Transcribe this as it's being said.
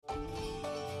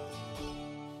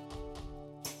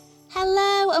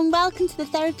Hello and welcome to the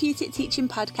Therapeutic Teaching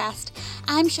Podcast.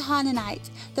 I'm Shahana Knight,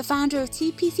 the founder of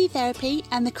TPC Therapy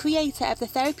and the creator of the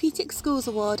Therapeutic Schools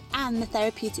Award and the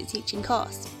Therapeutic Teaching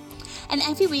course. And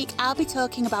every week I'll be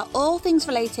talking about all things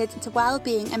related to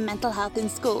well-being and mental health in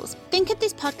schools. Think of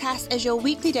this podcast as your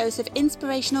weekly dose of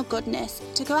inspirational goodness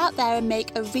to go out there and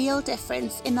make a real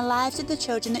difference in the lives of the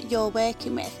children that you're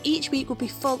working with. Each week will be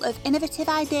full of innovative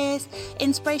ideas,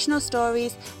 inspirational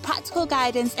stories, practical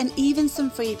guidance and even some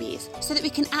freebies so that we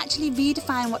can actually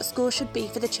redefine what school should be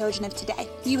for the children of today.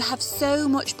 You have so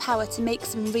much power to make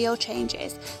some real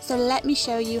changes, so let me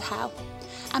show you how.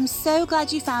 I'm so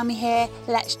glad you found me here.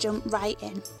 Let's jump right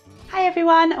in. Hi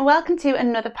everyone, and welcome to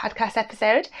another podcast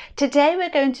episode. Today we're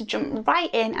going to jump right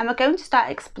in and we're going to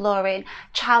start exploring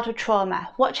childhood trauma,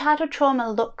 what childhood trauma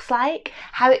looks like,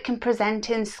 how it can present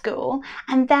in school,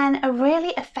 and then a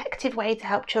really effective way to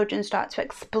help children start to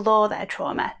explore their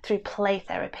trauma through play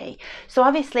therapy. So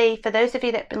obviously, for those of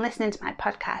you that have been listening to my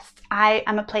podcast, I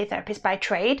am a play therapist by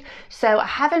trade, so I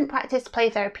haven't practiced play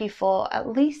therapy for at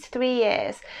least 3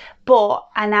 years, but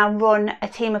I now run a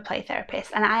team of play therapists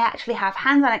and I actually have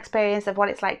hands-on experience of what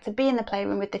it's like to be in the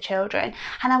playroom with the children,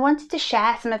 and I wanted to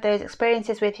share some of those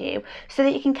experiences with you so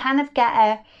that you can kind of get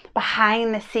a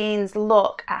behind the scenes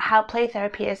look at how play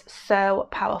therapy is so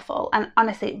powerful, and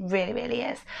honestly it really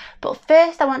is. But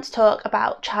first I want to talk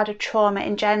about childhood trauma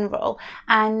in general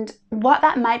and what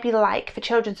that might be like for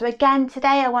children. So again,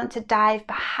 today I want to dive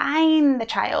behind the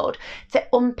child to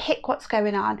unpick what's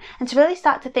going on and to really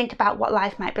start to think about what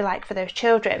life might be like for those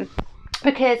children,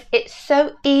 because it's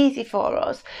so easy for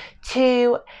us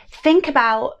to think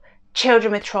about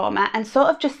children with trauma and sort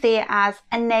of just see it as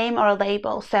a name or a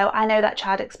label. So I know that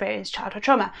child experienced childhood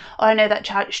trauma, or I know that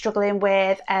child is struggling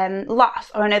with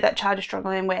loss, or I know that child is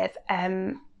struggling with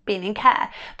being in care,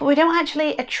 but we don't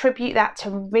actually attribute that to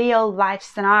real life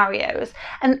scenarios.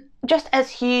 And just as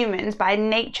humans by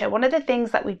nature, one of the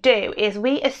things that we do is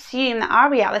we assume that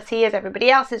our reality is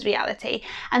everybody else's reality.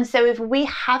 And so if we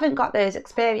haven't got those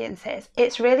experiences,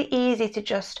 it's really easy to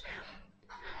just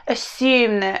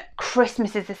assume that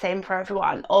Christmas is the same for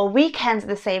everyone, or weekends are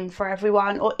the same for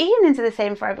everyone, or evenings are the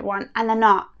same for everyone, and they're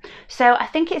not. So I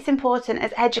think it's important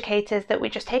as educators that we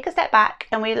just take a step back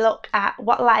and we look at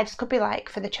what lives could be like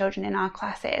for the children in our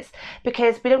classes,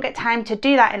 because we don't get time to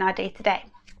do that in our day-to-day.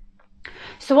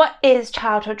 So what is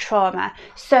childhood trauma?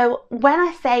 So when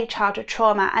I say childhood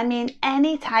trauma, I mean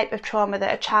any type of trauma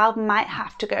that a child might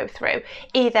have to go through,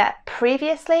 either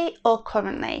previously or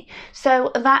currently.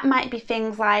 So that might be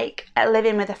things like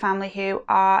living with a family who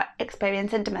are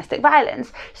experiencing domestic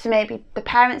violence. So maybe the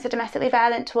parents are domestically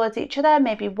violent towards each other,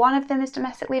 maybe one of them is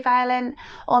domestically violent,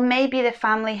 or maybe the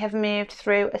family have moved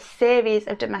through a series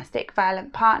of domestic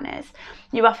violent partners.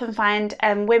 You often find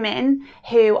women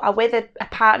who are with a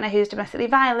partner who's domestically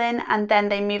violent, and then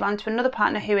they move on to another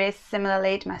partner who is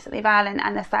similarly domestically violent,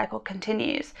 and the cycle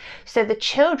continues. So the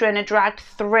children are dragged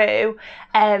through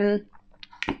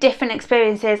different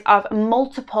experiences of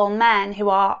multiple men who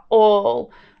are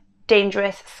all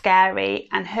dangerous, scary,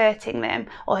 and hurting them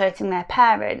or hurting their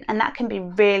parent. And that can be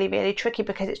really tricky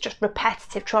because it's just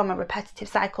repetitive trauma, repetitive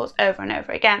cycles over and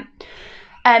over again.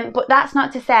 But that's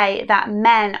not to say that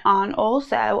men aren't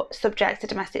also subject to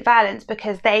domestic violence,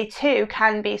 because they too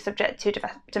can be subject to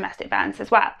domestic violence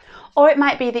as well. Or it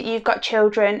might be that you've got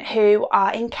children who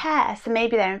are in care, so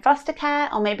maybe they're in foster care,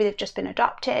 or maybe they've just been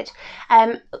adopted.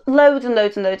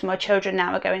 Loads more children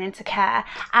now are going into care,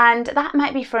 and that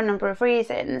might be for a number of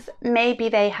reasons. Maybe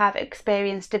they have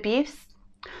experienced abuse.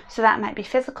 So that might be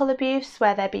physical abuse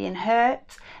where they're being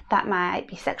hurt, that might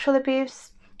be sexual abuse,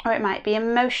 or it might be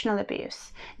emotional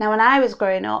abuse. Now, when I was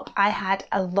growing up, I had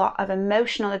a lot of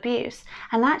emotional abuse,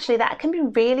 and actually that can be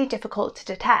really difficult to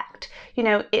detect. You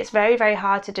know, it's very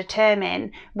hard to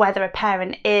determine whether a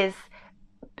parent is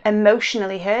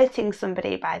emotionally hurting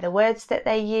somebody by the words that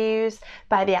they use,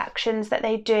 by the actions that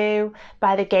they do,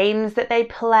 by the games that they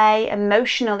play,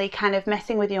 emotionally kind of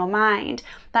messing with your mind.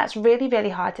 That's really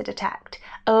hard to detect.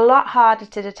 A lot harder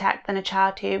to detect than a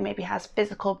child who maybe has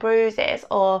physical bruises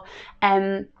or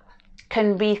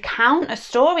can recount a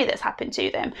story that's happened to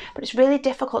them, but it's really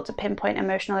difficult to pinpoint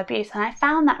emotional abuse. And I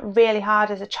found that really hard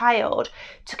as a child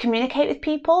to communicate with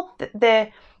people, the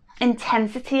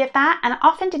intensity of that, and I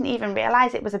often didn't even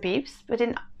realise it was abuse. I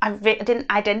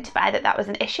didn't identify that was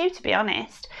an issue, to be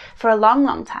honest, for a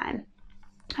long time.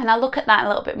 And I'll look at that a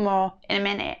little bit more in a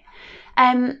minute.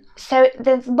 So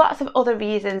there's lots of other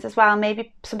reasons as well.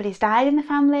 Maybe somebody's died in the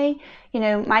family.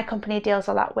 My company deals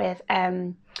a lot with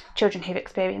children who've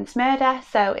experienced murder.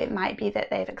 So it might be that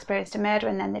they've experienced a murder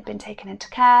and then they've been taken into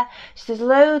care. So there's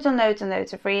loads and loads and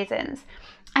loads of reasons.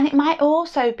 And it might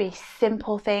also be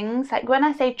simple things. Like when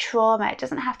I say trauma, it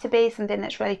doesn't have to be something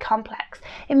that's really complex.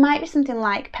 It might be something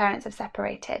like parents have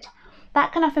separated.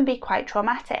 That can often be quite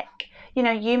traumatic.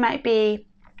 You might be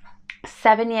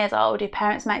 7 years old, your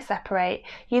parents might separate.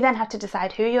 You then have to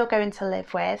decide who you're going to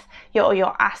live with, or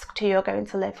you're asked who you're going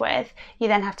to live with. You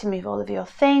then have to move all of your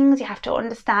things. You have to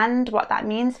understand what that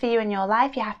means for you in your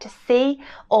life. You have to see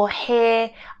or hear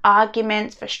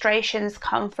arguments, frustrations,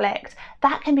 conflict.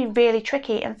 That can be really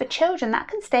tricky. And for children, that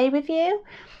can stay with you.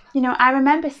 I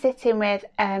remember sitting with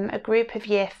a group of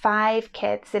year 5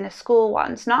 kids in a school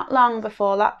once, not long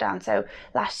before lockdown.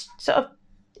 So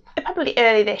probably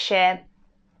early this year.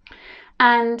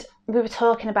 And we were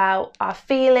talking about our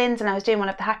feelings, and I was doing one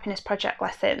of the happiness project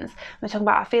lessons. We were talking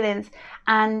about our feelings,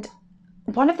 and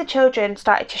one of the children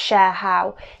started to share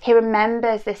how he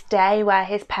remembers this day where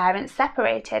his parents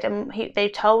separated, and they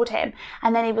told him,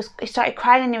 and then he started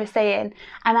crying, and he was saying,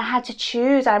 and I had to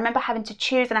choose. I remember having to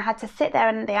choose, and I had to sit there,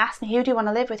 and they asked me, who do you want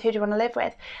to live with? Who do you want to live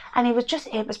with? And it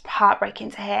was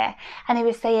heartbreaking to hear. And he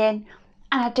was saying,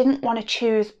 and I didn't want to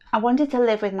choose. I wanted to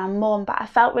live with my mum, but I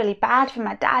felt really bad for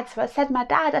my dad. So I said my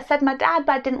dad, but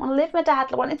I didn't want to live with my dad.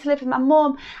 I wanted to live with my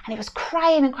mum. And he was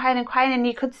crying and crying and crying. And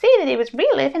you could see that he was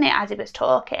reliving it as he was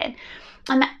talking.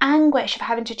 And the anguish of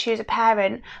having to choose a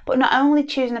parent, but not only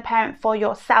choosing a parent for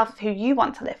yourself, who you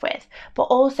want to live with, but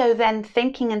also then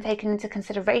thinking and taking into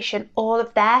consideration all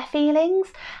of their feelings.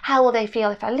 How will they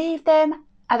feel if I leave them?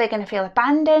 Are they going to feel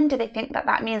abandoned? Do they think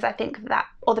that means I think that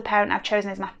other parent I've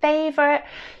chosen is my favourite?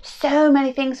 So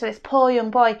many things for this poor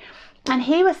young boy. And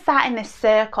he was sat in this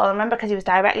circle, I remember, because he was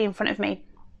directly in front of me.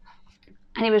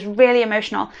 And he was really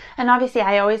emotional. And obviously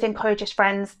I always encourage his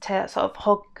friends to sort of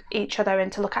hug each other and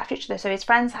to look after each other. So his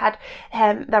friends had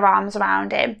their arms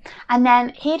around him. And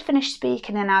then he'd finished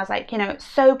speaking, and I was like, it's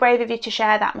so brave of you to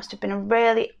share that. Must have been a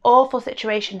really awful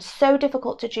situation, so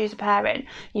difficult to choose a parent.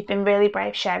 You've been really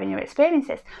brave sharing your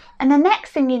experiences. And the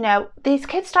next thing you know, these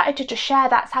kids started to just share,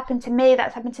 that's happened to me,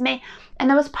 that's happened to me. And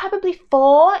there was probably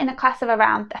 4 in a class of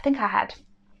around, I think I had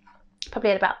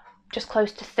probably about just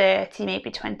close to 30, maybe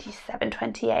 27,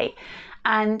 28.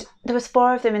 And there was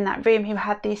 4 of them in that room who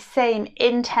had these same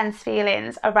intense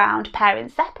feelings around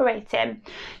parents separating.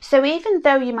 So even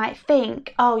though you might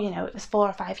think, it was 4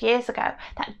 or 5 years ago,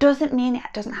 that doesn't mean it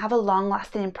doesn't have a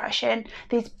long-lasting impression.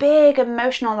 These big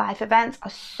emotional life events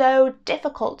are so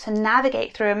difficult to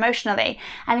navigate through emotionally.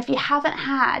 And if you haven't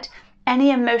had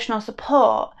any emotional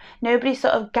support, nobody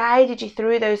sort of guided you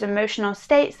through those emotional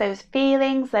states, those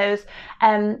feelings, those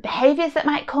behaviours that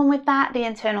might come with that, the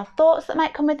internal thoughts that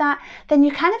might come with that, then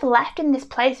you're kind of left in this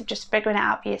place of just figuring it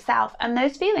out for yourself. And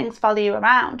those feelings follow you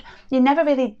around. You never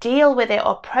really deal with it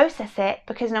or process it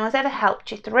because no one's ever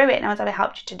helped you through it. No one's ever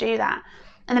helped you to do that.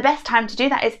 And the best time to do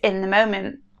that is in the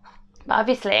moment. But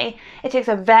obviously, it takes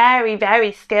a very,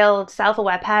 very skilled,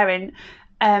 self-aware parent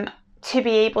to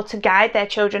be able to guide their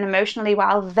children emotionally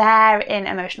while they're in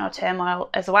emotional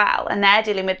turmoil as well, and they're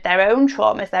dealing with their own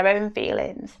traumas, their own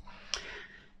feelings.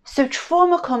 So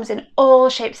trauma comes in all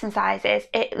shapes and sizes.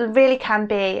 It really can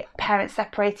be parents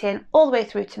separating all the way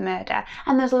through to murder,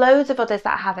 and there's loads of others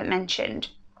that I haven't mentioned.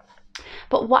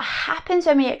 But what happens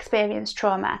when we experience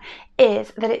trauma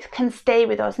is that it can stay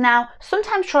with us. Now,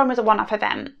 sometimes trauma is a one-off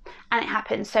event and it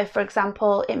happens. So for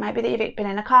example, it might be that you've been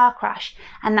in a car crash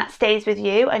and that stays with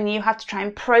you, and you have to try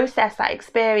and process that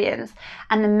experience,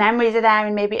 and the memories are there,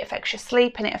 and maybe it affects your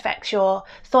sleep, and it affects your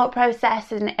thought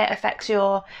process, and it affects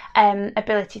your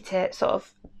ability to sort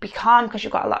of be calm because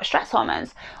you've got a lot of stress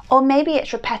hormones. Or maybe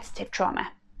it's repetitive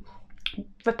trauma.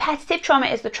 Repetitive trauma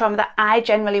is the trauma that I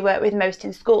generally work with most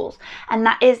in schools, and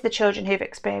that is the children who've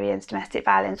experienced domestic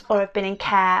violence or have been in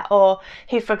care, or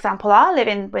who, for example, are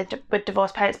living with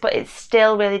divorced parents, but it's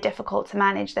still really difficult to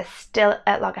manage. They're still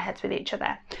at loggerheads with each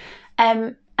other.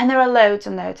 And there are loads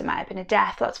and loads. It might have been a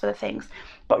death, lots of other things.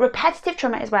 But repetitive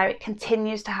trauma is where it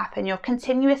continues to happen. You're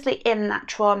continuously in that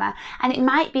trauma, and it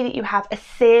might be that you have a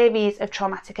series of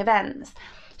traumatic events.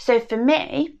 So for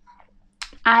me,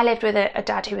 I lived with a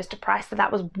dad who was depressed, so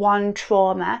that was one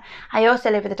trauma. I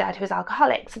also lived with a dad who was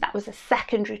alcoholic, so that was a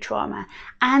secondary trauma.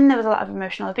 And there was a lot of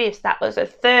emotional abuse, that was a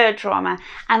third trauma.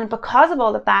 And because of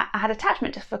all of that, I had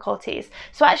attachment difficulties.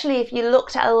 So actually, if you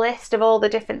looked at a list of all the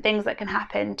different things that can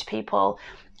happen to people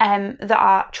that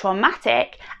are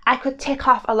traumatic, I could tick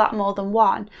off a lot more than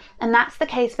one. And that's the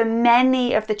case for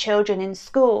many of the children in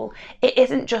school. It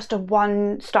isn't just a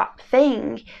one-stop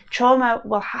thing. Trauma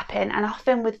will happen, and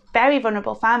often with very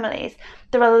vulnerable families,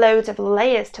 there are loads of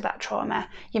layers to that trauma.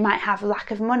 You might have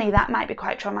lack of money, that might be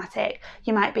quite traumatic.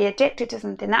 You might be addicted to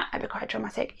something, that might be quite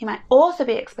traumatic. You might also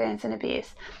be experiencing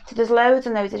abuse. So there's loads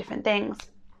and loads of different things.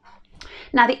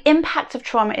 Now, the impact of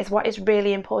trauma is what is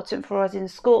really important for us in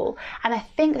school, and I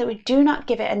think that we do not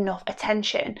give it enough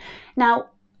attention. Now,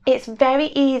 it's very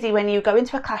easy when you go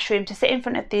into a classroom to sit in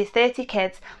front of these 30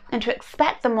 kids and to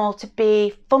expect them all to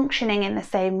be functioning in the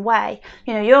same way.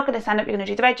 You know, you're going to stand up, you're going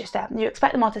to do the register, and you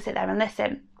expect them all to sit there and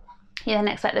listen. You then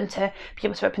expect them to be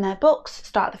able to open their books,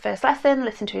 start the first lesson,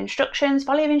 listen to instructions,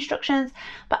 follow your instructions.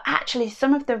 But actually,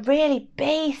 some of the really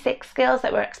basic skills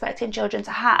that we're expecting children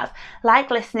to have,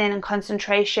 like listening and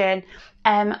concentration,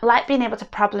 like being able to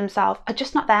problem solve, are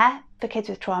just not there for kids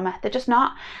with trauma. They're just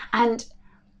not. And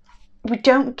we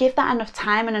don't give that enough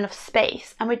time and enough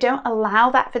space, and we don't allow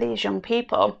that for these young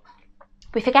people.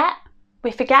 We forget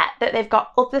that they've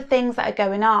got other things that are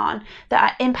going on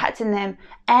that are impacting them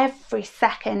every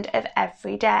second of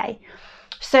every day.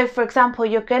 So, for example,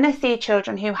 you're going to see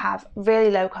children who have really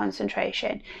low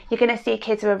concentration. You're going to see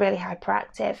kids who are really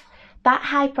hyperactive. That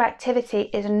hyperactivity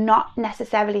is not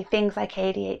necessarily things like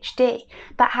ADHD.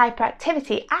 That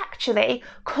hyperactivity actually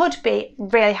could be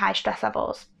really high stress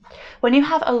levels. When you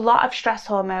have a lot of stress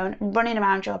hormone running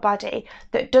around your body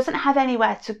that doesn't have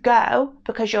anywhere to go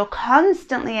because you're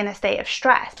constantly in a state of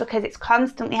stress, because it's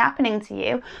constantly happening to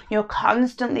you, you're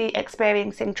constantly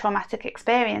experiencing traumatic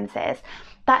experiences,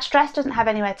 that stress doesn't have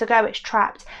anywhere to go, it's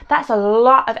trapped. That's a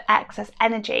lot of excess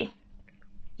energy.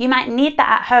 You might need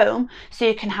that at home so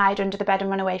you can hide under the bed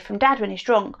and run away from dad when he's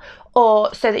drunk,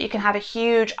 or so that you can have a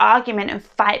huge argument and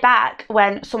fight back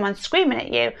when someone's screaming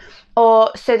at you, or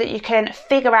so that you can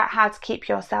figure out how to keep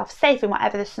yourself safe in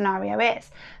whatever the scenario is.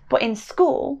 But in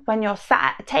school, when you're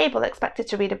sat at a table expected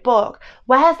to read a book,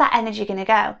 where's that energy going to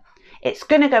go? It's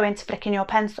going to go into flicking your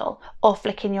pencil, or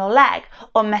flicking your leg,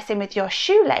 or messing with your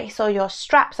shoelace or your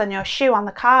straps on your shoe on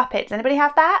the carpet. Does anybody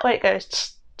have that? Where it goes tsh,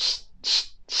 tsh, tsh,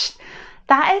 tsh.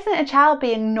 That isn't a child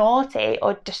being naughty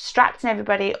or distracting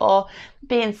everybody or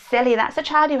being silly. That's a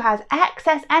child who has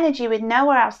excess energy with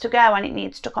nowhere else to go, and it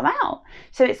needs to come out.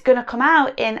 So it's going to come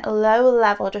out in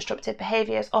low-level disruptive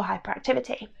behaviours or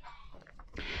hyperactivity.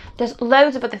 There's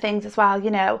loads of other things as well,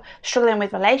 you know, struggling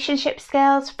with relationship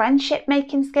skills, friendship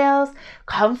making skills,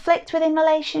 conflict within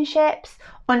relationships,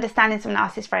 understanding someone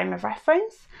else's frame of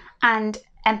reference, and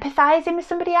empathizing with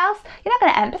somebody else. You're not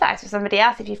going to empathize with somebody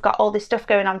else if you've got all this stuff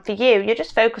going on for you. You're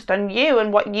just focused on you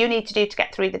and what you need to do to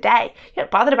get through the day. You're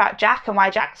not bothered about Jack and why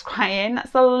Jack's crying.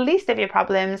 That's the least of your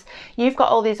problems. You've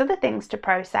got all these other things to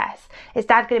process. Is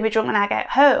dad going to be drunk when I get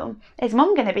home? Is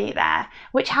mum going to be there?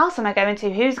 Which house am I going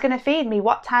to? Who's going to feed me?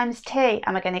 What time's tea?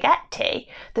 Am I going to get tea?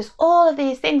 There's all of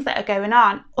these things that are going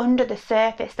on under the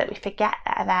surface that we forget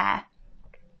that are there.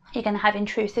 You're going to have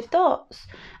intrusive thoughts.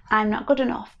 I'm not good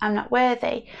enough. I'm not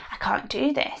worthy. I can't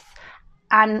do this.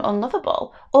 I'm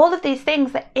unlovable. All of these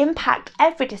things that impact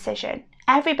every decision,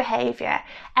 every behaviour,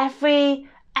 every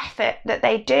effort that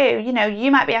they do. You know,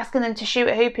 you might be asking them to shoot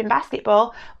a hoop in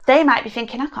basketball. They might be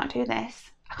thinking, I can't do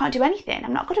this. I can't do anything.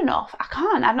 I'm not good enough.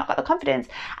 I've not got the confidence.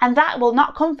 And that will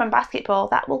not come from basketball.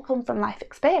 That will come from life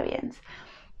experience.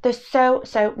 There's so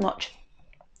much.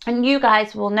 And you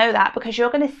guys will know that because you're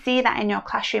going to see that in your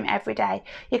classroom every day.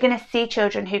 You're going to see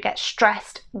children who get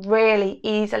stressed really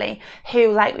easily,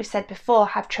 who, like we've said before,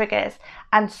 have triggers,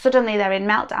 and suddenly they're in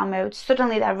meltdown mode.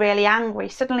 Suddenly they're really angry.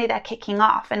 Suddenly they're kicking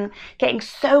off and getting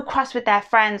so cross with their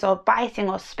friends, or biting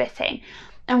or spitting.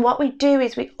 And what we do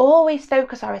is we always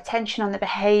focus our attention on the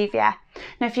behaviour.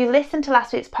 Now, if you listen to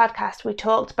last week's podcast, we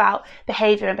talked about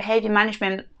behaviour and behaviour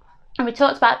management. And we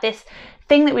talked about this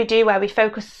thing that we do where we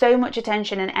focus so much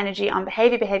attention and energy on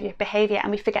behaviour,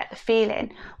 and we forget the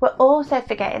feeling. We're also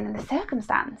forgetting the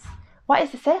circumstance. What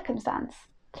is the circumstance?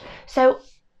 So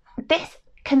this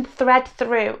can thread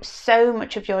through so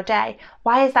much of your day.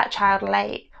 Why is that child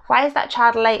late? Why is that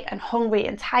child late and hungry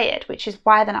and tired, which is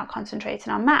why they're not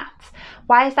concentrating on maths?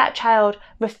 Why is that child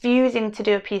refusing to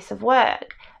do a piece of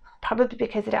work? Probably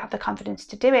because they don't have the confidence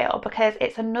to do it, or because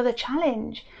it's another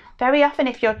challenge. Very often,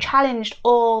 if you're challenged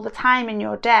all the time in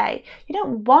your day, you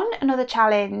don't want another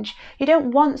challenge. You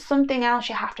don't want something else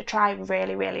you have to try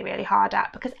really, really, really hard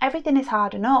at, because everything is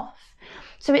hard enough.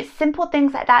 So it's simple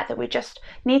things like that that we just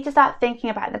need to start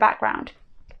thinking about in the background.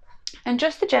 And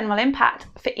just the general impact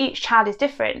for each child is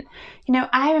different. You know,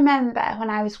 I remember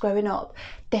when I was growing up,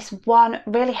 this one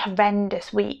really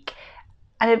horrendous week.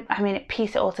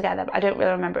 piece it all together, but I don't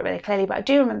really remember it really clearly, but I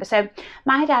do remember. So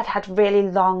my dad had really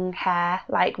long hair,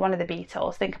 like one of the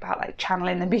Beatles. Think about like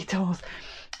channeling the Beatles.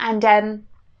 And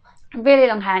really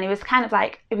long hair, and he was kind of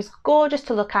like, it was gorgeous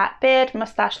to look at. Beard,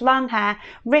 moustache, long hair,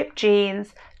 ripped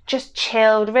jeans, just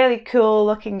chilled, really cool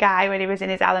looking guy when he was in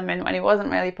his element, when he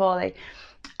wasn't really poorly.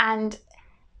 And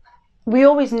we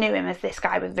always knew him as this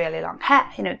guy with really long hair.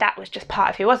 You know, that was just part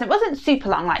of who he was. It wasn't super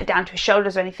long, like down to his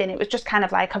shoulders or anything. It was just kind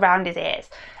of like around his ears.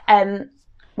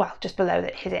 Well, just below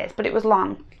his ears, but it was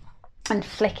long and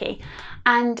flicky.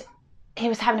 And he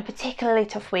was having a particularly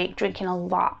tough week, drinking a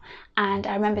lot. And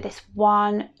I remember this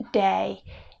one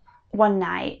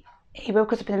night, he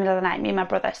woke us up in the middle of the night, me and my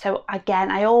brother. So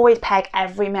again, I always peg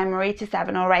every memory to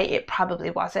 7 or 8. It probably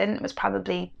wasn't. It was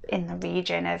probably in the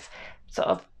region of sort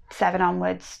of 7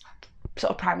 onwards,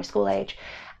 sort of primary school age.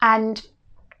 And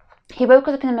he woke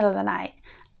us up in the middle of the night,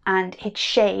 and he'd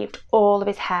shaved all of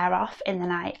his hair off in the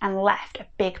night and left a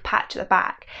big patch at the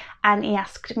back. And he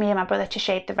asked me and my brother to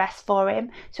shave the rest for him.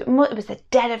 So it was the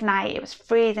dead of night, it was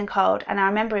freezing cold, and I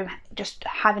remember him just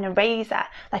having a razor,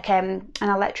 like an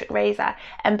electric razor,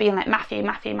 and being like, Matthew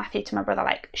to my brother,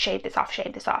 like, shave this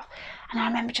off. And I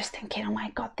remember just thinking, oh my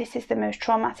God, this is the most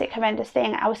traumatic, horrendous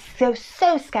thing. I was so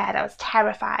scared. I was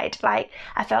terrified. Like,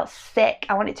 I felt sick.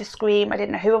 I wanted to scream. I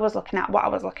didn't know who I was looking at, what I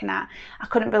was looking at. I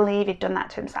couldn't believe he'd done that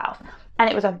to himself. And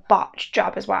it was a botched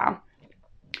job as well.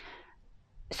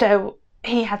 So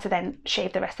he had to then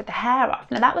shave the rest of the hair off.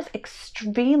 Now that was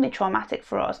extremely traumatic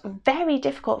for us, very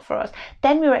difficult for us.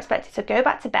 Then we were expected to go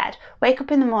back to bed, wake up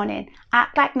in the morning,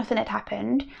 act like nothing had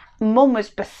happened. Mum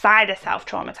was beside herself,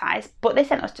 traumatised, but they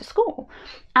sent us to school.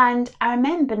 And I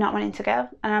remember not wanting to go.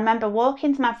 And I remember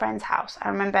walking to my friend's house. I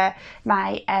remember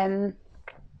my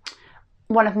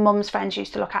one of Mum's friends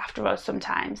used to look after us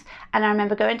sometimes, and I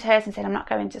remember going to hers and saying, I'm not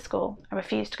going to school, I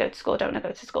refuse to go to school, don't want to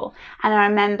go to school. And I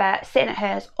remember sitting at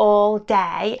hers all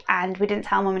day, and we didn't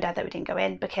tell Mum and Dad that we didn't go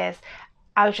in because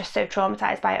I was just so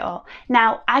traumatised by it all.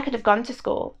 Now, I could have gone to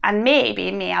school, and me,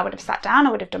 being me, I would have sat down,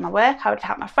 I would have done my work, I would have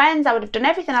helped my friends, I would have done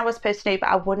everything I was supposed to do, but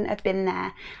I wouldn't have been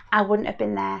there. I wouldn't have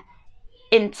been there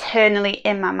internally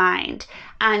in my mind.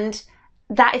 And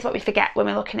that is what we forget when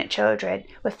we're looking at children.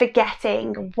 We're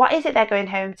forgetting, what is it they're going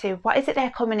home to? What is it they're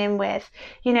coming in with?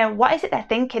 You know, what is it they're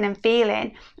thinking and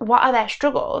feeling? What are their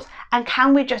struggles? And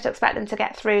can we just expect them to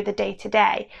get through the day to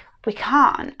day? We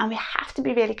can't, and we have to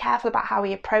be really careful about how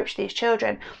we approach these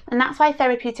children. And that's why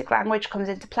therapeutic language comes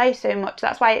into play so much.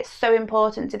 That's why it's so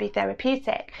important to be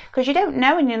therapeutic, because you don't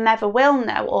know, and you never will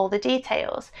know, all the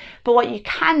details. But what you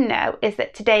can know is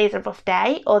that today is a rough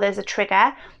day, or there's a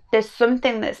trigger, there's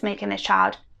something that's making this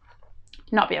child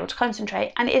not be able to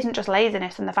concentrate. And it isn't just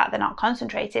laziness and the fact they're not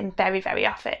concentrating very, very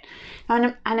often.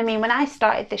 And I mean, when I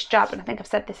started this job, and I think I've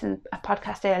said this in a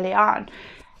podcast early on,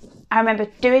 I remember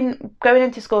going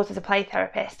into schools as a play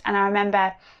therapist, and I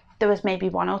remember there was maybe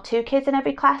 1 or 2 kids in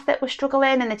every class that were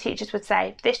struggling, and the teachers would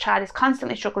say, this child is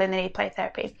constantly struggling, they need play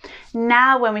therapy.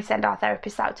 Now when we send our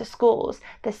therapists out to schools,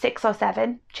 there's 6 or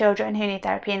 7 children who need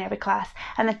therapy in every class,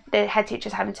 and the head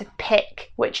teacher's having to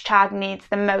pick which child needs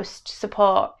the most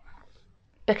support,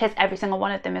 because every single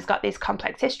one of them has got these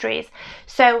complex histories.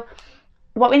 So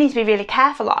what we need to be really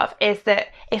careful of is that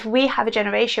if we have a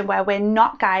generation where we're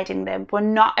not guiding them, we're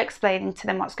not explaining to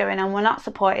them what's going on, we're not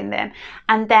supporting them,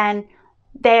 and then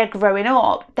they're growing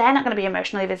up, they're not going to be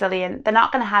emotionally resilient, they're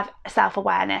not going to have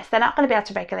self-awareness, they're not going to be able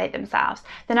to regulate themselves,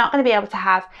 they're not going to be able to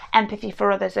have empathy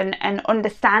for others and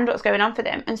understand what's going on for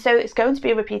them. And so it's going to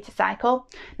be a repeated cycle.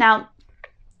 Now,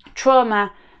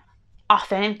 trauma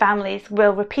often in families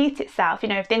will repeat itself. You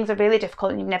know, if things are really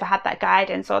difficult and you've never had that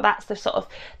guidance, or that's the sort of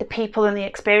the people and the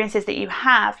experiences that you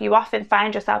have, you often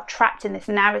find yourself trapped in this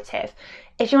narrative.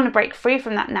 If you want to break free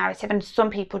from that narrative, and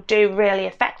some people do really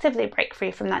effectively break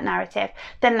free from that narrative,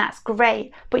 then that's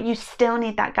great, but you still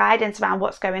need that guidance around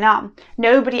what's going on.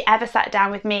 Nobody ever sat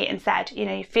down with me and said, you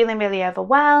know, you're feeling really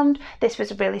overwhelmed, this was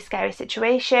a really scary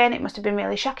situation, it must have been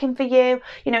really shocking for you,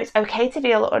 you know, it's okay to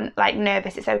feel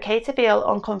nervous, it's okay to feel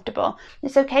uncomfortable,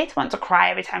 it's okay to want to cry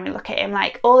every time you look at him,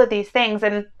 like all of these things.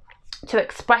 And to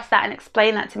express that and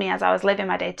explain that to me as I was living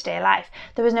my day-to-day life,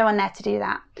 there was no one there to do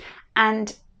that.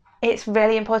 And it's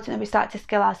really important that we start to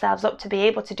skill ourselves up to be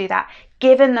able to do that,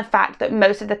 given the fact that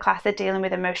most of the class are dealing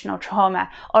with emotional trauma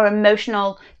or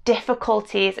emotional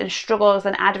difficulties and struggles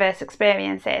and adverse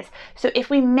experiences. So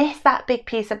if we miss that big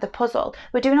piece of the puzzle,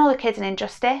 we're doing all the kids an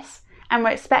injustice, and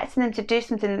we're expecting them to do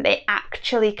something that they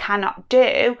actually cannot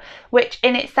do, which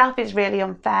in itself is really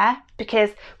unfair,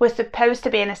 because we're supposed to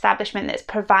be an establishment that's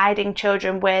providing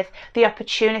children with the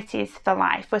opportunities for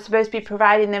life. We're supposed to be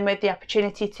providing them with the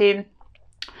opportunity to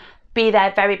be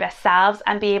their very best selves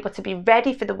and be able to be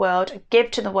ready for the world,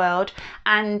 give to the world,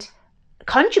 and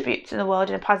contribute to the world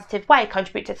in a positive way,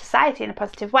 contribute to society in a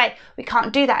positive way. We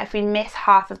can't do that if we miss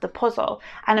half of the puzzle.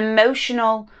 And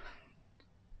emotional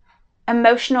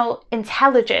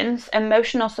intelligence,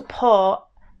 emotional support,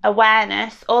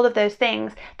 awareness, all of those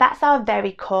things, that's our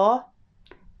very core.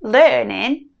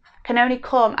 Learning can only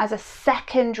come as a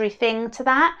secondary thing to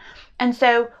that. And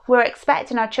so we're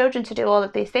expecting our children to do all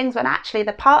of these things when actually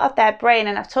the part of their brain,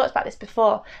 and I've talked about this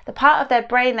before, the part of their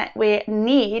brain that we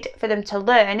need for them to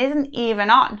learn isn't even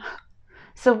on.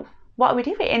 So what are we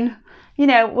doing?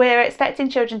 We're expecting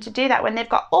children to do that when they've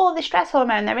got all the stress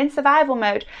hormone, they're in survival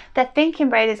mode, their thinking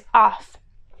brain is off.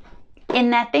 In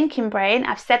their thinking brain,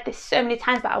 I've said this so many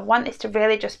times, but I want this to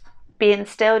really just be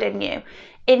instilled in you.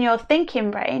 In your thinking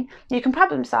brain, you can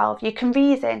problem solve, you can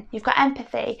reason, you've got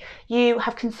empathy, you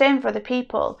have concern for other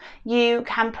people, you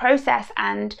can process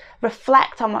and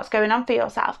reflect on what's going on for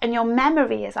yourself, and your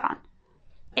memory is on.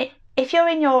 If you're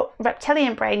in your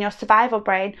reptilian brain, your survival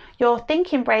brain, your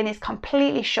thinking brain is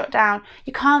completely shut down.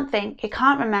 You can't think, you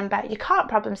can't remember, you can't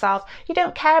problem solve, you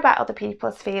don't care about other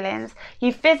people's feelings,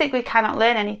 you physically cannot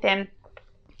learn anything.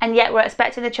 And yet we're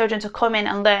expecting the children to come in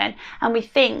and learn. And we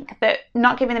think that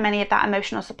not giving them any of that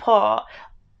emotional support,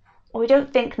 or we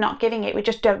don't think not giving it, we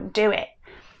just don't do it,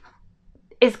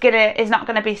 is not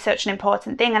going to be such an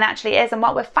important thing, and actually is. And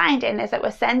what we're finding is that we're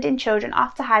sending children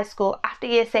off to high school after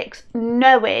year 6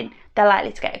 knowing they're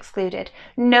likely to get excluded,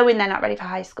 knowing they're not ready for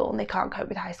high school and they can't cope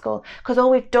with high school, because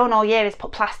all we've done all year is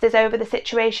put plasters over the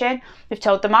situation. We've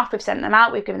told them off, we've sent them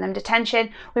out, we've given them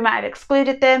detention, we might have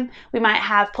excluded them, we might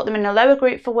have put them in a lower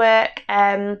group for work,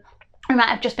 we might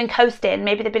have just been coasting,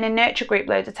 maybe they've been in nurture group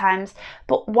loads of times,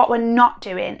 but what we're not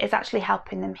doing is actually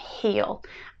helping them heal.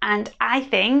 And I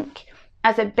think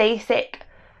as a basic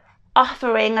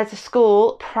offering as a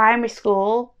school, primary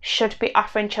school should be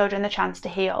offering children the chance to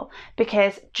heal,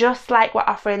 because just like we're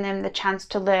offering them the chance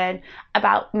to learn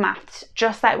about maths,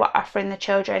 just like we're offering the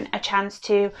children a chance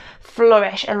to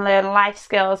flourish and learn life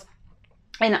skills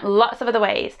in lots of other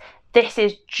ways, this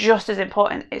is just as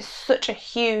important. It's such a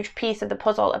huge piece of the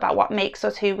puzzle about what makes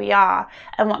us who we are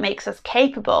and what makes us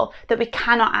capable that we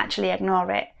cannot actually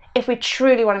ignore it if we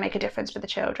truly want to make a difference for the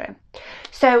children.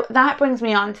 So that brings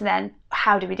me on to then,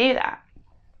 how do we do that?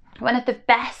 One of the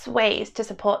best ways to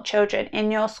support children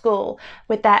in your school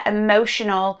with their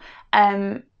emotional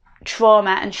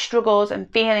trauma and struggles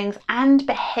and feelings and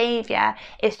behaviour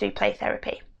is through play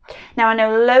therapy. Now, I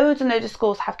know loads and loads of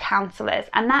schools have counsellors,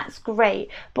 and that's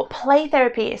great, but play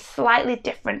therapy is slightly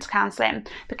different to counselling,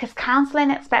 because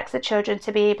counselling expects the children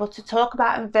to be able to talk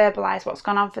about and verbalise what's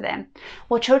gone on for them.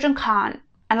 Well, children can't.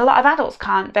 And a lot of adults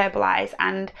can't verbalise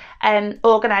and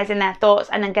organise in their thoughts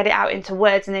and then get it out into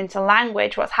words and into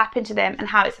language what's happened to them and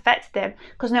how it's affected them,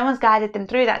 because no one's guided them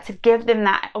through that to give them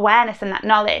that awareness and that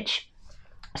knowledge.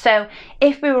 So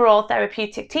if we were all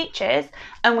therapeutic teachers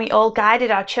and we all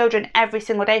guided our children every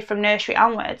single day from nursery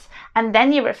onwards, and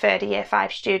then you referred a year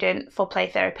 5 student for play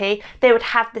therapy, they would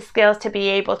have the skills to be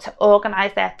able to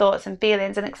organise their thoughts and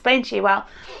feelings and explain to you, well,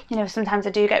 sometimes I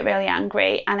do get really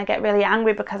angry, and I get really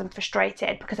angry because I'm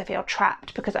frustrated, because I feel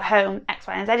trapped, because at home X,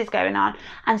 Y and Z is going on,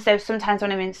 and so sometimes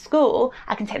when I'm in school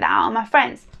I can take that out on my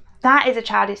friends. That is a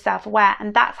child who's self-aware,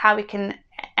 and that's how we can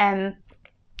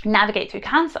navigate through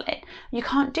counselling. You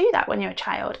can't do that when you're a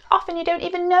child. Often you don't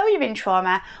even know you're in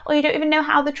trauma, or you don't even know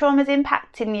how the trauma is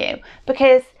impacting you,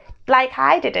 because like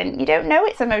I didn't, you don't know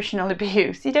it's emotional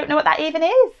abuse. You don't know what that even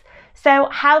is. So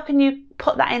how can you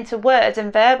put that into words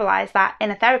and verbalise that in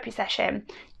a therapy session?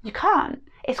 You can't.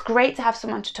 It's great to have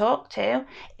someone to talk to.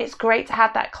 It's great to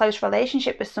have that close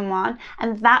relationship with someone,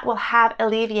 and that will have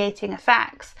alleviating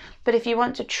effects. But if you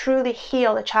want to truly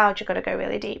heal a child, you've got to go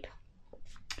really deep.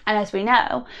 And as we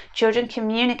know, children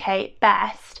communicate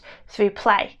best through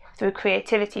play, through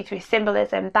creativity, through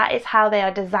symbolism. That is how they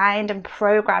are designed and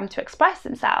programmed to express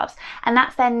themselves. And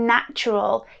that's their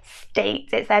natural state.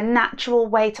 It's their natural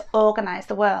way to organise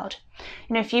the world.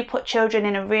 If you put children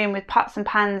in a room with pots and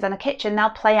pans and a kitchen, they'll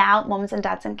play out mums and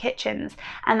dads and kitchens.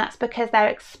 And that's because they're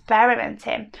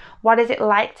experimenting. What is it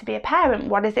like to be a parent?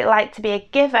 What is it like to be a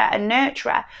giver, a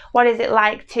nurturer? What is it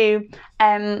like to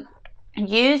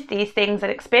use these things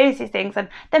and experience these things? And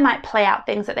they might play out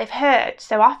things that they've heard.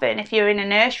 So often if you're in a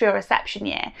nursery or reception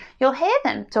year, you'll hear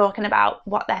them talking about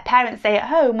what their parents say at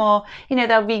home, or they'll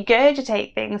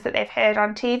regurgitate things that they've heard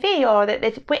on TV or that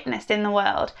they've witnessed in the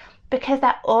world, because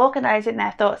they're organising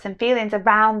their thoughts and feelings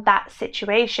around that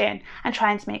situation and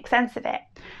trying to make sense of it.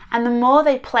 And the more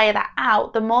they play that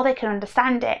out, the more they can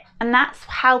understand it. And that's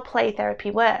how play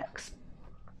therapy works.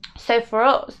 So for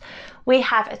us, we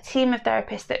have a team of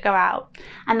therapists that go out,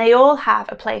 and they all have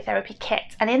a play therapy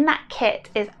kit. And in that kit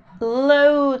is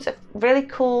loads of really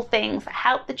cool things that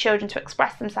help the children to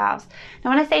express themselves.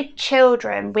 Now, when I say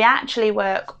children, we actually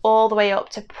work all the way up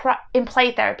to, in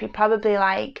play therapy, probably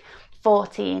like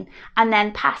 14. And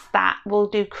then past that, we'll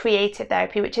do creative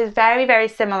therapy, which is very, very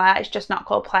similar. It's just not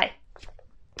called play.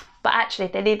 But actually,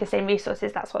 if they need the same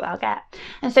resources, that's what they'll get.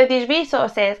 And so these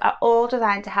resources are all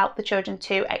designed to help the children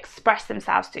to express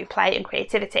themselves through play and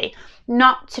creativity,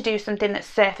 not to do something that's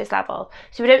surface level.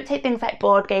 So we don't take things like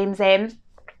board games in,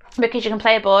 because you can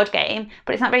play a board game,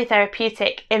 but it's not very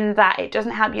therapeutic in that it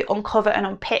doesn't help you uncover and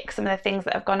unpick some of the things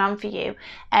that have gone on for you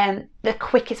the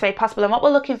quickest way possible. And what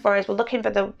we're looking for is we're looking for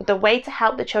the way to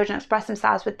help the children express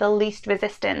themselves with the least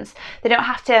resistance. They don't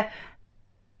have to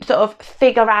sort of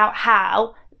figure out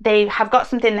how. They have got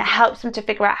something that helps them to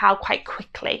figure out how quite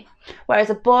quickly. Whereas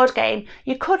a board game,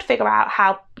 you could figure out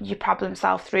how you problem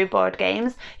solve through board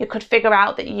games. You could figure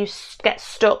out that you get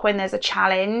stuck when there's a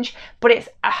challenge, but it's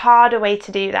a harder way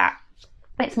to do that.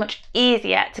 It's much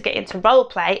easier to get into role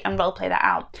play and role play that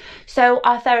out. So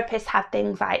our therapists have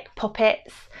things like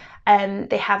puppets,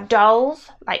 they have dolls,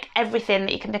 like everything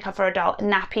that you can think of for a doll,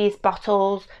 nappies,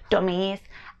 bottles, dummies,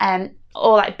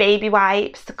 or like baby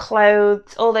wipes, the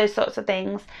clothes, all those sorts of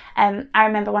things. I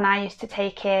remember when I used to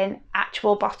take in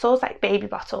actual bottles, like baby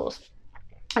bottles,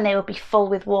 and they would be full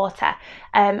with water.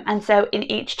 And so in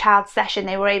each child's session,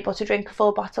 they were able to drink a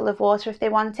full bottle of water if they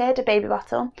wanted, a baby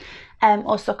bottle,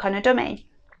 or suck on a dummy.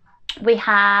 We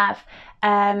have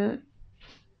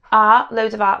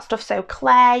loads of art stuff, so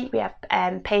clay, we have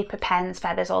paper, pens,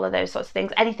 feathers, all of those sorts of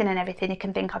things, anything and everything you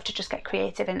can think of to just get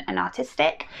creative and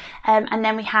artistic. And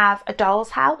then we have a doll's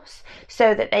house,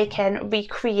 so that they can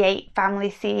recreate family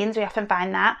scenes, we often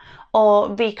find that,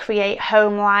 or recreate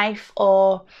home life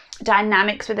or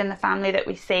dynamics within the family that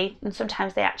we see. And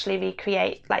sometimes they actually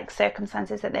recreate like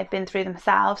circumstances that they've been through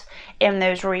themselves in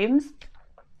those rooms.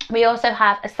 We also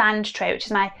have a sand tray, which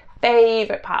is my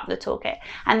favourite part of the toolkit,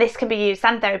 and this can be used,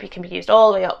 sand therapy can be used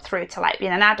all the way up through to like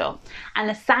being an adult. And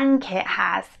the sand kit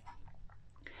has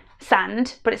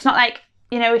sand, but it's not like,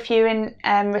 you know, if you're in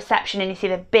reception and you see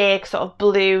the big sort of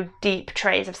blue deep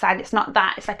trays of sand, it's not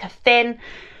that. It's like a thin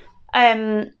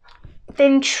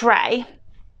tray,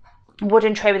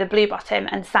 wooden tray with a blue bottom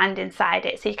and sand inside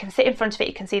it, so you can sit in front of it,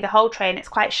 you can see the whole tray, and it's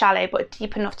quite shallow but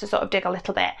deep enough to sort of dig a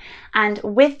little bit. And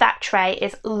with that tray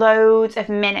is loads of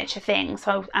miniature things,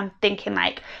 so I'm thinking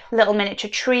like little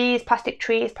miniature trees, plastic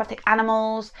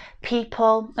animals,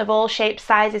 people of all shapes,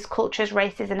 sizes, cultures,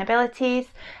 races and abilities.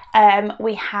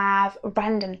 We have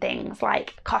random things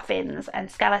like coffins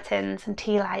and skeletons and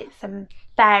tea lights and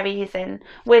fairies and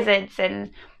wizards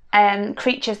and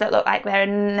creatures that look like they're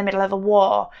in the middle of a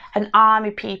war, and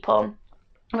army people.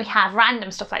 We have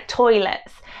random stuff like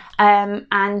toilets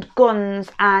and guns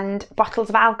and bottles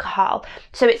of alcohol.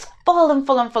 So it's full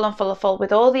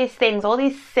with all these things, all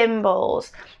these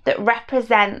symbols that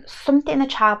represent something the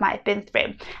child might have been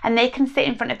through, and they can sit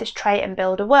in front of this tray and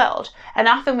build a world. And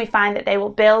often we find that they will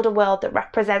build a world that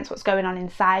represents what's going on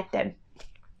inside them.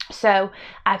 So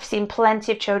I've seen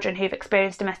plenty of children who've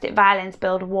experienced domestic violence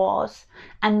build wars,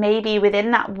 and maybe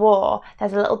within that war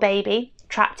there's a little baby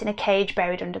trapped in a cage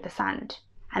buried under the sand,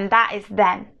 and that is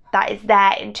them. That is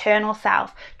their internal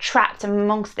self trapped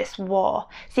amongst this war.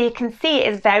 So you can see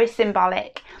it is very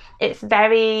symbolic. It's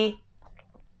very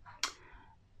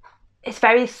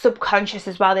subconscious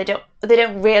as well. They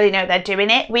don't really know they're doing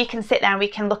it. We can sit there and we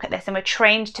can look at this, and we're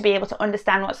trained to be able to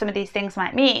understand what some of these things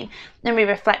might mean. Then we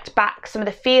reflect back some of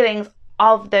the feelings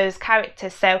of those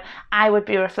characters. So I would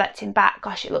be reflecting back,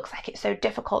 gosh, it looks like it's so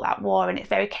difficult, that war, and it's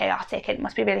very chaotic, and it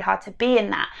must be really hard to be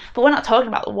in that. But we're not talking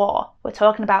about the war. We're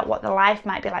talking about what the life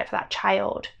might be like for that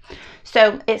child.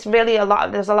 So it's really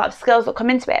there's a lot of skills that come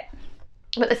into it.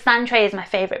 But the sand tray is my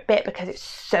favourite bit because it's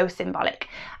so symbolic.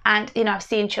 And, you know, I've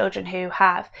seen children who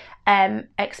have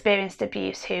experienced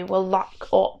abuse who will lock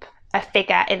up a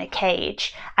figure in a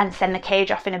cage and send the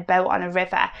cage off in a boat on a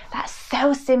river. That's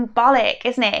so symbolic,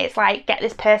 isn't it? It's like, get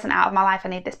this person out of my life, I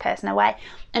need this person away.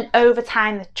 And over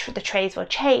time the trays will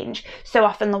change. So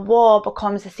often the war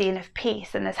becomes a scene of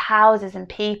peace, and there's houses and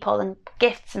people and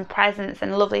gifts and presents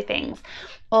and lovely things.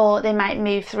 Or they might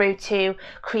move through to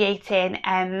creating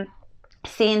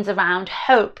scenes around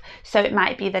hope. So it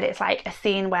might be that it's like a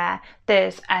scene where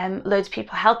there's loads of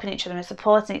people helping each other and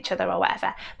supporting each other or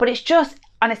whatever, but it's just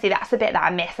honestly, that's the bit that I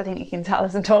miss. I think you can tell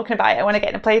as I'm talking about it. I want to get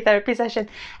in a play therapy session.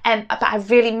 But I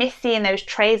really miss seeing those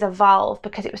trays evolve,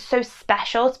 because it was so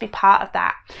special to be part of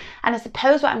that. And I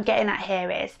suppose what I'm getting at here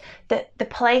is that the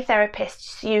play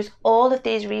therapists use all of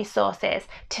these resources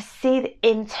to see the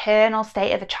internal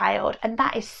state of a child. And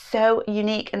that is so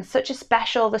unique and such a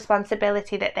special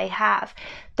responsibility that they have,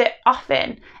 that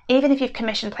often, even if you've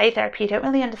commissioned play therapy, you don't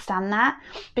really understand that,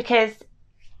 because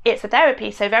it's a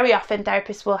therapy. So very often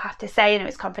therapists will have to say,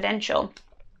 it's confidential.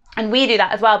 And we do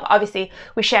that as well, but obviously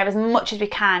we share as much as we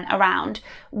can around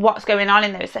what's going on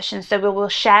in those sessions. So we will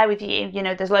share with you,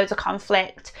 there's loads of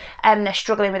conflict, and they're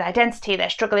struggling with identity, they're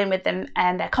struggling with them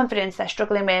and their confidence, they're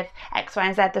struggling with X, Y,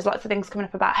 and Z. There's lots of things coming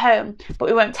up about home, but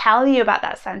we won't tell you about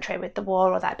that sand tray with the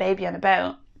war or that baby on a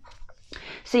boat.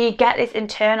 So you get this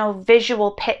internal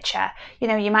visual picture. You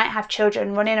might have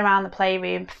children running around the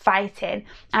playroom fighting.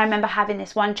 I remember having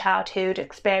this one child who'd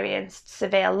experienced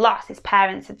severe loss. His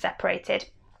parents had separated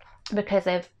because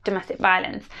of domestic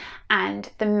violence, and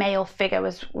the male figure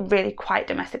was really quite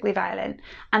domestically violent,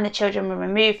 and the children were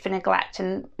removed for neglect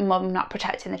and mum not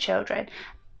protecting the children.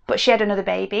 But she had another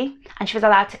baby, and she was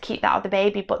allowed to keep that other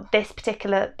baby, but this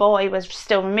particular boy was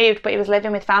still removed, but he was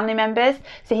living with family members,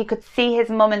 so he could see his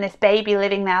mum and this baby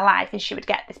living their life, and she would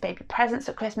get this baby presents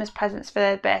at Christmas, presents for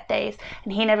their birthdays,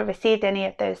 and he never received any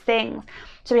of those things.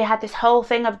 So he had this whole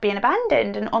thing of being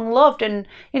abandoned and unloved, and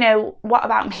what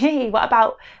about me? What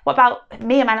about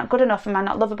me? Am I not good enough? Am I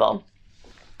not lovable?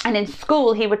 And in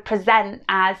school, he would present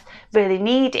as really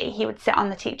needy. He would sit on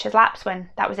the teacher's laps when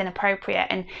that was inappropriate,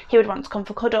 and he would want to come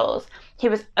for cuddles. He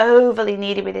was overly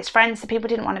needy with his friends, so people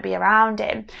didn't want to be around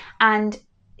him. And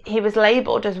he was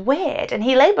labelled as weird, and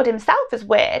he labelled himself as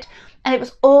weird. And it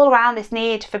was all around this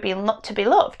need for to be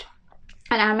loved.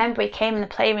 And I remember he came in the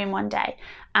playroom one day,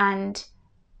 and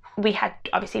we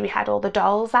had all the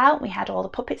dolls out, we had all the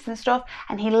puppets and stuff,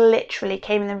 and he literally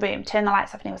came in the room, turned the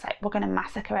lights off, and he was like, we're going to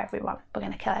massacre everyone, we're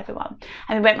going to kill everyone.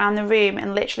 And we went around the room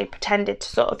and literally pretended to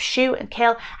sort of shoot and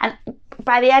kill, and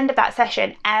by the end of that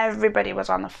session, everybody was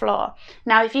on the floor.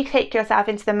 Now, if you take yourself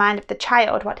into the mind of the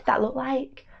child, what did that look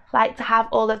like? Like, to have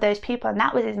all of those people, and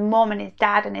that was his mum and his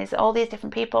dad and all these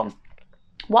different people.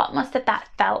 What must have that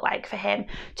felt like for him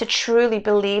to truly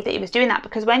believe that he was doing that?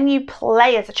 Because when you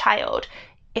play as a child,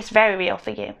 it's very real for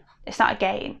you. It's not a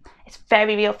game. It's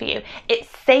very real for you. It's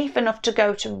safe enough to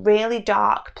go to really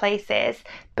dark places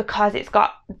because it's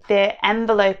got the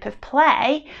envelope of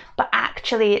play, but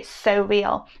actually it's so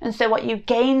real. And so what you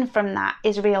gain from that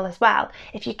is real as well.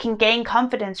 If you can gain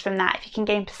confidence from that, if you can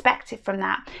gain perspective from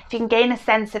that, if you can gain a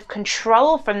sense of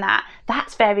control from that,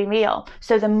 that's very real.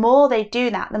 So the more they do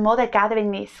that, the more they're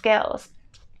gathering these skills.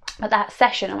 But that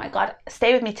session, oh my God,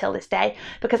 stay with me till this day,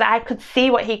 because I could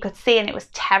see what he could see, and it was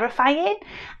terrifying.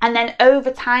 And then over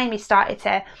time, he started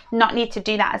to not need to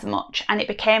do that as much, and it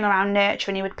became around nurture,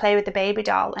 and he would play with the baby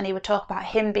doll, and he would talk about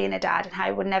him being a dad and how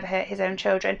he would never hurt his own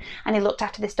children, and he looked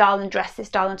after this doll and dressed this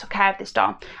doll and took care of this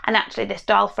doll. And actually this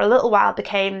doll for a little while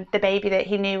became the baby that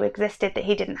he knew existed, that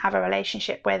he didn't have a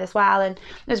relationship with as well, and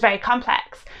it was very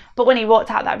complex. But when he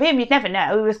walked out that room, you'd never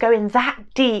know. He was going that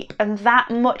deep and that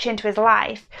much into his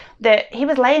life that he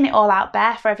was laying it all out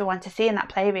bare for everyone to see in that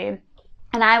playroom.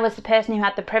 And I was the person who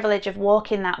had the privilege of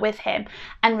walking that with him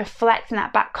and reflecting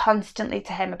that back constantly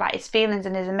to him about his feelings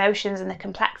and his emotions and the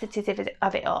complexities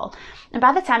of it all. And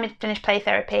by the time he'd finished play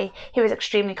therapy, he was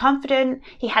extremely confident.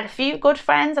 He had a few good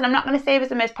friends, and I'm not going to say he was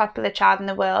the most popular child in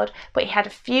the world, but he had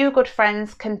a few good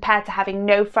friends compared to having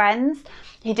no friends.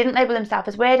 He didn't label himself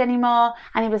as weird anymore,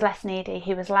 and he was less needy.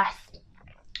 He was less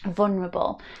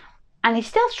vulnerable. And he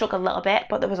still struggled a little bit,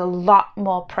 but there was a lot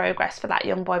more progress for that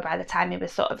young boy by the time he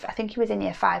was I think he was in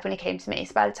year 5 when he came to me,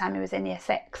 so by the time he was in year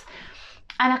 6.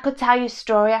 And I could tell you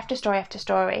story after story after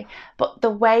story, but the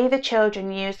way the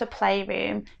children use the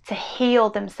playroom to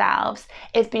heal themselves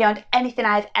is beyond anything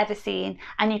I've ever seen.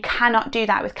 And you cannot do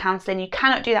that with counselling, you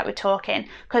cannot do that with talking,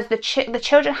 because the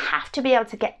children have to be able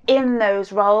to get in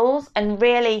those roles and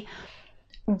really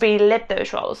relive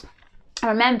those roles. I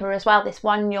remember as well this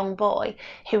one young boy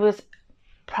who was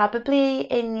probably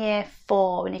in year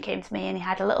 4 when he came to me, and he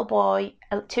had a little boy,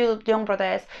 2 young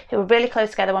brothers who were really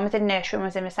close together. One was in nursery, one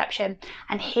was in reception,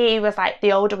 and he was like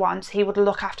the older one, so he would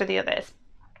look after the others.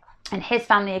 And his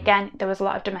family, again, there was a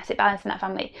lot of domestic violence in that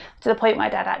family, to the point where my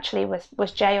dad actually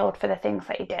was jailed for the things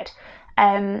that he did.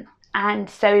 And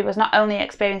so he was not only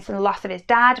experiencing the loss of his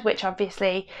dad, which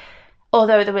obviously,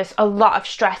 although there was a lot of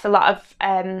stress, a lot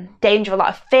of danger, a lot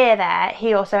of fear there,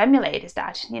 he also emulated his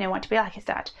dad, wanted to be like his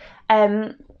dad.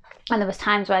 And there was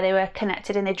times where they were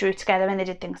connected and they drew together and they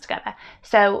did things together.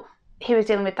 So he was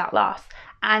dealing with that loss.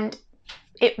 And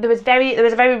there was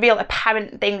a very real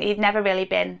apparent thing that he'd never really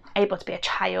been able to be a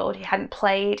child. He hadn't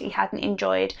played, he hadn't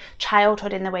enjoyed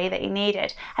childhood in the way that he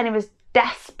needed, and he was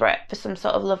desperate for some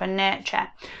sort of love and nurture.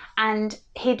 And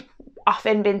he'd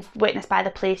often been witnessed by the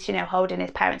police, holding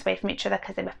his parents away from each other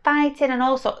because they were fighting and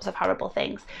all sorts of horrible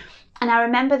things. And I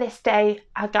remember this day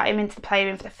I got him into the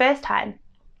playroom for the first time,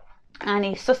 and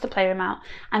he sussed the playroom out,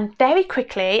 and very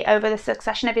quickly over the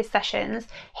succession of his sessions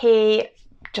he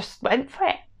just went for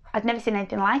it. I'd never seen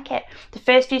anything like it. The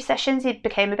first few sessions he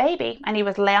became a baby, and he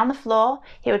would lay on the floor,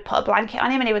 he would put a blanket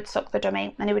on him and he would suck the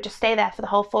dummy, and he would just stay there for the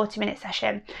whole 40-minute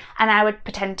session. And I would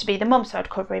pretend to be the mum, so I'd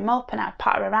cover him up and I'd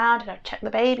potter around and I'd check the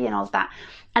baby and all of that.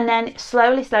 And then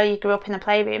slowly he grew up in the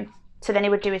playroom. So then he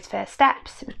would do his first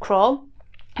steps, he would crawl,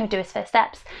 he would do his first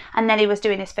steps, and then he was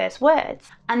doing his first words,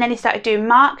 and then he started doing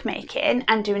mark making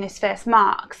and doing his first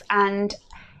marks. And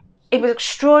it was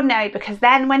extraordinary, because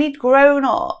then when he'd grown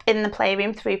up in the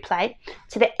playroom through play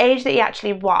to the age that he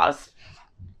actually was,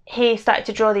 he started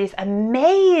to draw these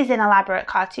amazing elaborate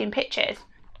cartoon pictures.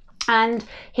 And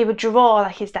he would draw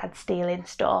like his dad stealing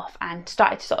stuff, and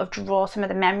started to sort of draw some of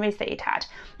the memories that he'd had.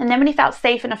 And then when he felt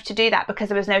safe enough to do that, because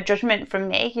there was no judgment from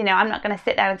me, I'm not going to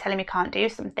sit there and tell him he can't do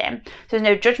something, so there's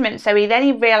no judgment. So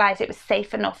he realised it was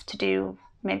safe enough to do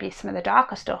maybe some of the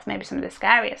darker stuff, maybe some of the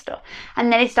scarier stuff.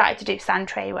 And then he started to do sand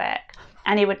tray work,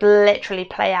 and he would literally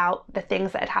play out the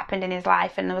things that had happened in his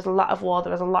life. And there was a lot of war,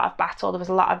 there was a lot of battle, there was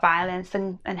a lot of violence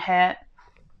and hurt.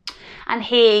 And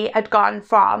he had gone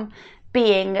from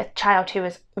being a child who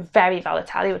was very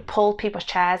volatile. He would pull people's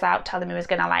chairs out, tell them he was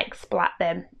going to splat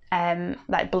them,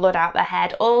 like blood out their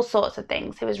head, all sorts of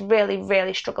things. He was really,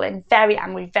 really struggling, very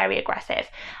angry, very aggressive,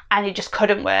 and he just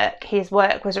couldn't work. His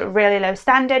work was at a really low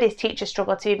standard. His teachers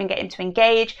struggled to even get him to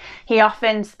engage. He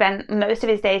often spent most of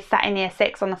his days sat in year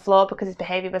 6 on the floor because his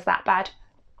behaviour was that bad.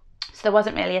 So there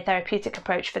wasn't really a therapeutic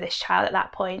approach for this child at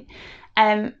that point.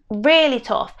 Really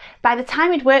tough. By the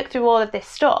time he'd worked through all of this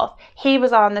stuff, he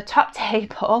was on the top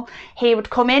table. He would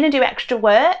come in and do extra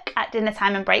work at dinner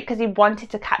time and break because he wanted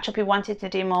to catch up, he wanted to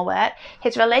do more work.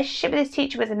 His relationship with his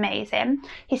teacher was amazing.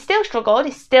 He still struggled,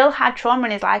 he still had trauma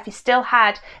in his life, he still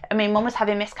had, mum was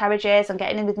having miscarriages and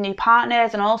getting in with new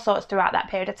partners and all sorts throughout that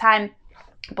period of time.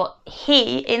 But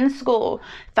he, in school,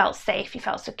 felt safe, he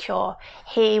felt secure,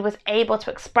 he was able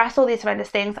to express all these horrendous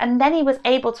things, and then he was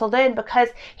able to learn because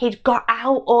he'd got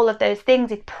out all of those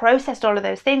things, he'd processed all of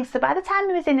those things. So by the time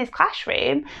he was in his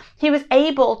classroom, he was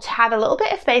able to have a little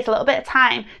bit of space, a little bit of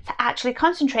time to actually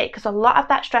concentrate, because a lot of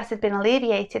that stress had been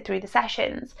alleviated through the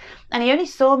sessions. And he only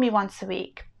saw me once a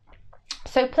week.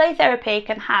 So play therapy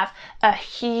can have a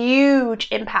huge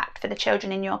impact for the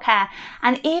children in your care.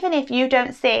 And even if you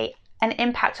don't see an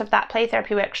impact of that play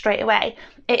therapy work straight away,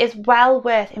 it is well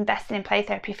worth investing in play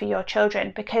therapy for your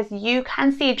children, because you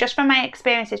can see, just from my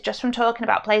experiences, just from talking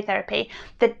about play therapy,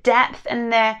 the depth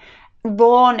and the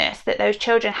rawness that those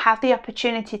children have the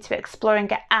opportunity to explore and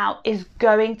get out is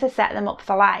going to set them up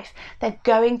for life. They're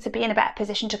going to be in a better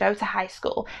position to go to high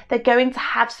school. They're going to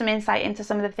have some insight into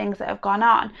some of the things that have gone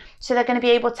on. So they're going to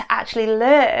be able to actually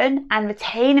learn and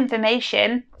retain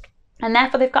information, and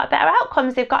therefore they've got better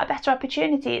outcomes, they've got better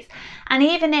opportunities. And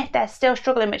even if they're still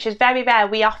struggling, which is very rare,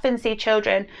 we often see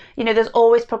children, there's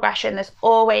always progression, there's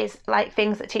always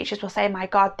things that teachers will say, my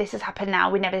God, this has happened now,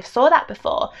 we never saw that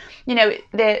before.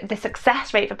 The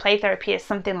success rate for play therapy is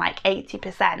something like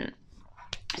 80%.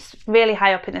 It's really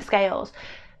high up in the scales.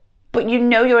 But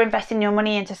you're investing your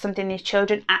money into something these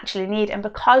children actually need. And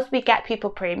because we get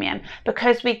People Premium,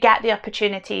 because we get the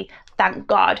opportunity, thank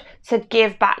God, to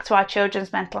give back to our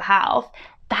children's mental health,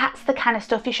 that's the kind of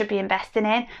stuff you should be investing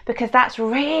in, because that's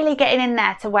really getting in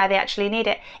there to where they actually need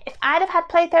it. If I'd have had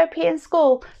play therapy in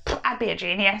school, I'd be a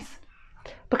genius,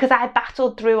 because I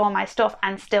battled through all my stuff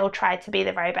and still tried to be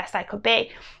the very best I could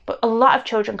be. But a lot of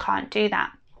children can't do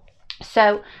that.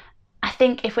 So I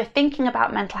think if we're thinking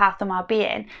about mental health and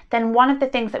well-being, then one of the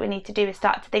things that we need to do is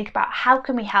start to think about, how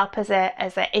can we help as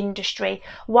an industry?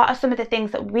 What are some of the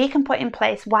things that we can put in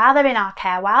place while they're in our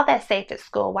care, while they're safe at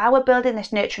school, while we're building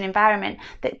this nurturing environment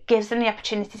that gives them the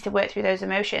opportunity to work through those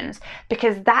emotions?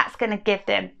 Because that's going to give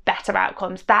them better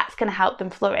outcomes, that's going to help them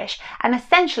flourish, and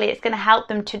essentially it's going to help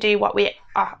them to do what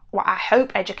I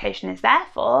hope education is there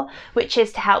for, which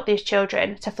is to help these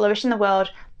children to flourish in the world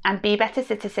and be better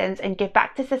citizens and give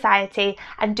back to society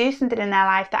and do something in their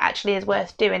life that actually is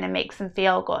worth doing and makes them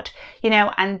feel good,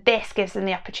 and this gives them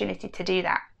the opportunity to do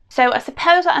that. So I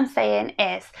suppose what I'm saying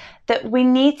is that we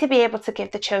need to be able to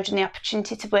give the children the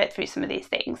opportunity to work through some of these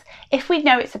things. If we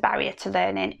know it's a barrier to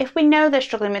learning, if we know they're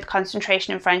struggling with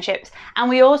concentration and friendships, and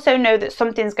we also know that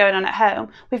something's going on at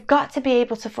home, we've got to be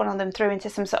able to funnel them through into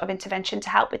some sort of intervention to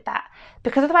help with that.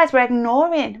 Because otherwise we're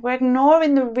ignoring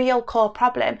the real core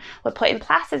problem. We're putting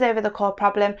plasters over the core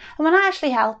problem and we're not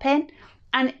actually helping.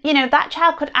 And, that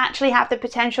child could actually have the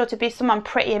potential to be someone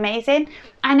pretty amazing.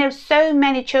 I know so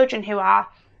many children who are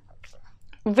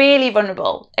really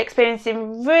vulnerable,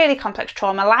 experiencing really complex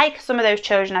trauma, like some of those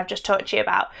children I've just talked to you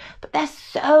about, but they're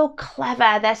so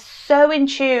clever, they're so in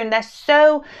tune,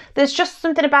 there's just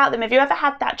something about them. Have you ever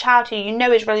had that child who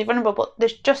is really vulnerable, but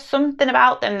there's just something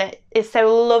about them that is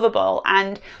so lovable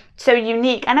and so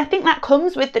unique? And I think that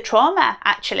comes with the trauma,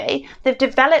 actually. They've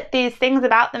developed these things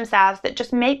about themselves that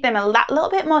just make them a little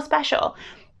bit more special.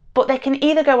 But they can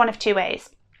either go one of two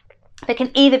ways. They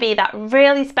can either be that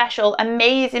really special,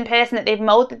 amazing person that they've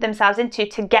molded themselves into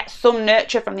to get some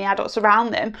nurture from the adults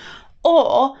around them,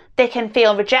 or they can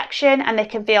feel rejection and they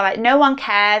can feel like no one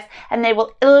cares, and they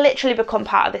will literally become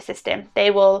part of the system. They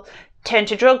will turn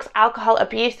to drugs, alcohol,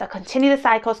 abuse. They'll continue the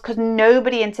cycles because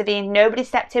nobody intervened, nobody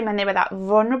stepped in when they were that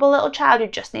vulnerable little child who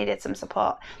just needed some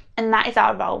support. And that is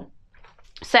our role.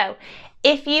 So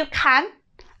if you can,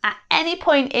 at any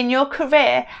point in your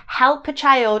career, help a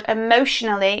child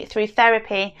emotionally through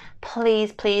therapy,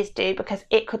 please do, because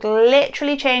it could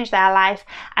literally change their life.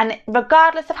 And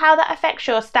regardless of how that affects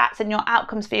your stats and your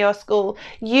outcomes for your school,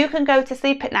 you can go to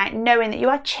sleep at night knowing that you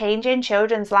are changing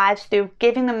children's lives through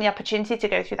giving them the opportunity to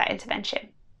go through that intervention.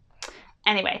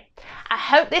 Anyway, I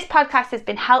hope this podcast has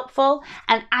been helpful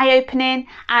and eye-opening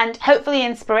and hopefully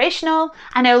inspirational.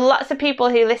 I know lots of people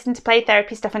who listen to play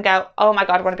therapy stuff and go, oh my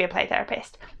God, I want to be a play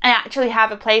therapist. I actually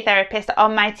have a play therapist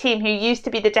on my team who used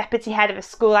to be the deputy head of a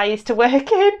school I used to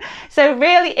work in. So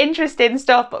really interesting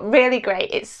stuff, but really great.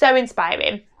 It's so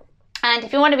inspiring. And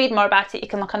if you want to read more about it, you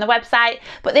can look on the website.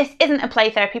 But this isn't a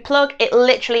play therapy plug. It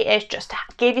literally is just to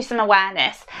give you some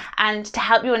awareness and to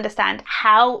help you understand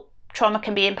how trauma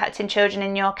can be impacting children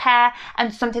in your care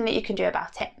and something that you can do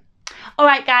about it. All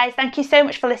right, guys, thank you so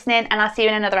much for listening, and I'll see you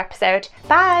in another episode.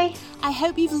 Bye. I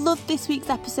hope you've loved this week's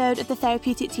episode of the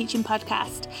Therapeutic Teaching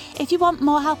Podcast. If you want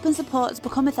more help and support to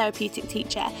become a therapeutic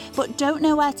teacher, but don't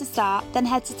know where to start, then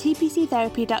head to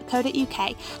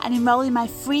tpctherapy.co.uk and enrol in my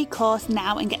free course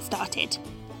now and get started.